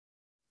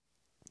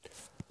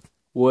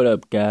What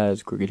up,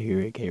 guys? Cricket here,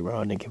 aka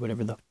Ron, aka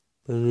whatever the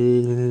fuck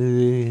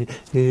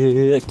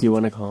you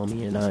want to call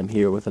me, and I'm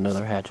here with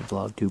another Hachet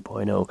Vlog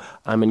 2.0.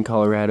 I'm in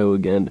Colorado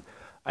again.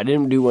 I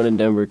didn't do one in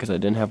Denver because I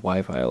didn't have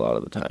Wi-Fi a lot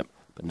of the time,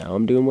 but now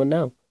I'm doing one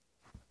now.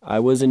 I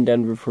was in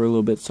Denver for a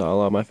little bit, saw a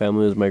lot of my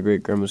family. It was my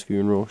great-grandma's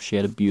funeral. She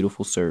had a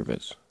beautiful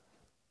service,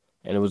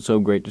 and it was so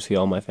great to see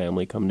all my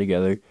family come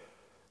together.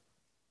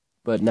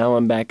 But now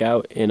I'm back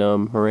out in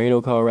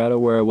Moreno, Colorado,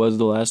 where I was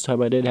the last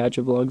time I did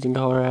Hachet Vlogs in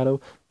Colorado.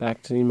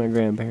 Back to seeing my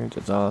grandparents.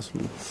 It's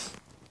awesome.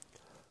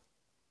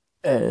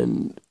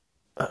 And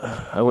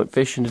I went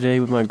fishing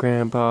today with my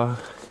grandpa.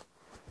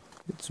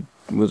 It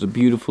was a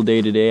beautiful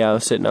day today. I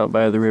was sitting out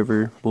by the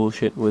river,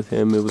 bullshitting with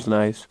him. It was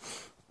nice.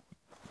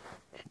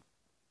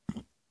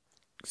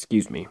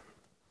 Excuse me.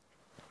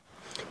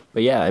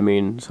 But yeah, I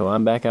mean, so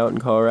I'm back out in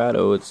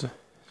Colorado. It's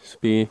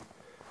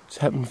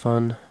having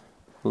fun.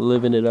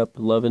 Living it up,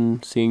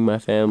 loving seeing my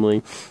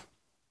family.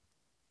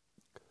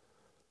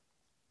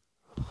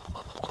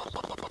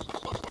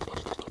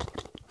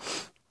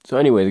 So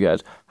anyways,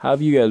 guys, how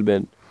have you guys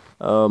been?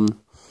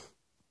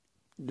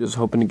 Just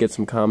hoping to get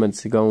some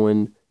comments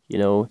going,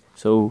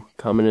 so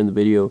comment in the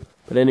video.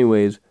 But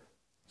anyways,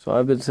 so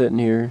I've been sitting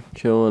here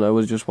chilling. I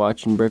was just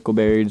watching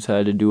Brickleberry,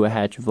 decided to do a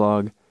Hachet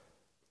vlog.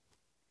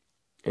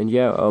 And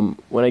yeah,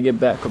 when I get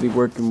back, I'll be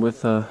working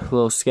with a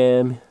little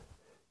scam.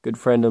 Good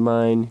friend of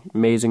mine,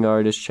 amazing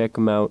artist, check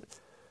him out.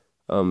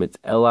 It's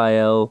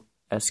Lilskam,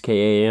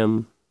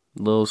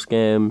 Lil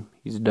Scam,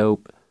 he's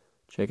dope.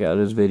 Check out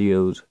his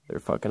videos, they're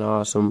fucking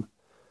awesome.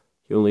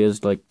 He only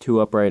has like 2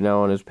 up right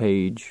now on his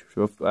page.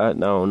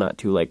 No, not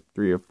 2, like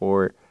 3 or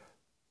 4.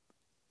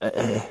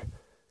 But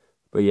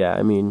yeah,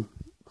 I mean,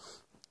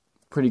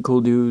 pretty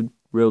cool dude,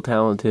 real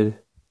talented.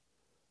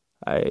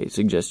 I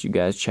suggest you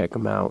guys check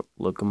him out,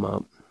 look him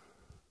up.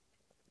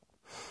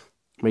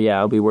 But yeah,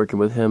 I'll be working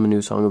with him. A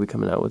new song will be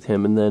coming out with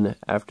him. And then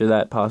after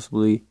that,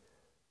 possibly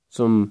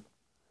some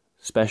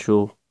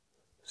special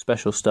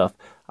stuff.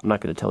 I'm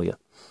not going to tell you.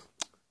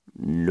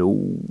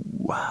 No.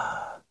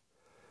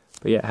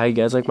 But yeah, how you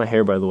guys like my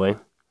hair, by the way?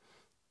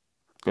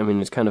 I mean,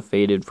 it's kind of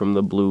faded from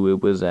the blue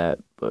it was at.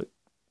 But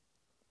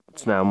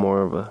it's now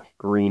more of a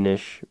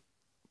greenish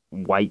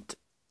white.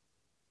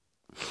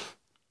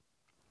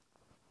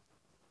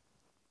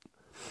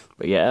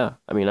 But yeah,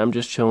 I mean, I'm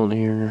just chilling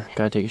here.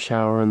 Gotta take a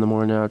shower in the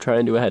morning. I'll try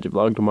and do a Hachet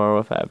vlog tomorrow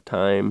if I have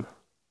time.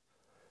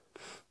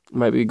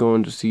 Might be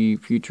going to see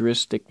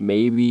Futuristic,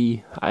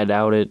 maybe. I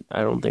doubt it.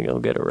 I don't think I'll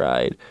get a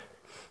ride.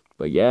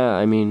 But yeah,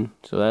 I mean,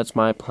 so that's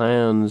my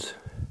plans.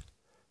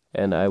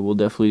 And I will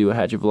definitely do a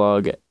Hachet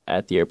vlog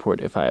at the airport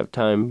if I have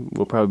time.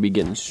 We'll probably be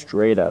getting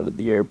straight out of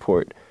the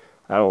airport.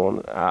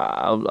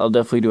 I'll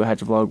definitely do a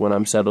Hachet vlog when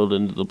I'm settled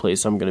into the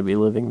place I'm gonna be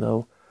living,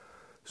 though.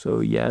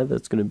 So yeah,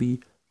 that's gonna be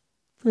fun.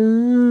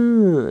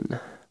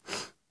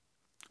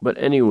 But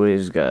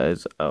anyways,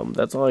 guys,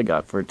 that's all I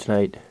got for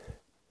tonight.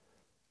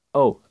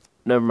 Oh,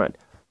 never mind.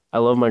 I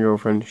love my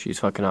girlfriend. She's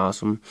fucking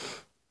awesome.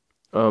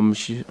 On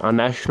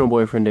National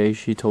Boyfriend Day,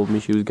 she told me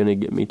she was gonna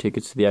get me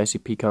tickets to the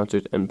ICP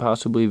concert and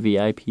possibly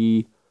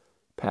VIP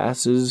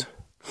passes.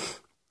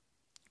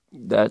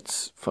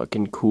 That's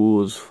fucking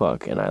cool as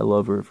fuck, and I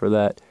love her for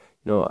that.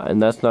 And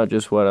that's not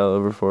just what I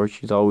love her for.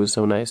 She's always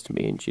so nice to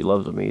me, and she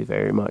loves me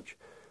very much.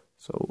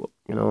 So,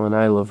 and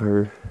I love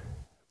her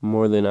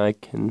more than I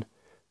can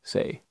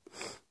say.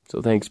 So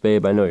thanks,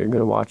 babe. I know you're going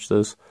to watch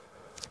this.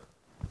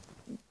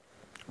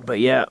 But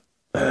yeah,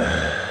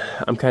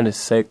 I'm kind of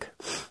sick.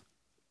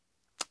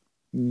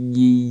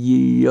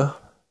 Yeah.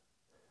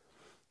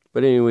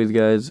 But anyways,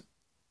 guys,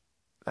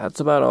 that's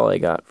about all I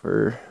got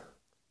for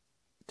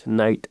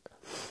tonight.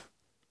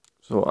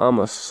 So I'm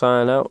going to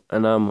sign out,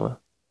 and I'm going to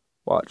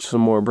watch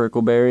some more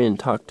Brickleberry and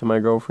talk to my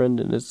girlfriend,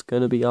 and it's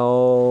going to be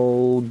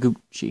all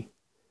Gucci.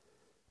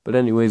 But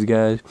anyways,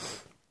 guys,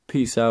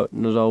 peace out,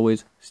 and as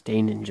always,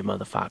 stay ninja,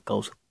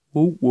 motherfuckers.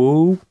 Woo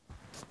woo.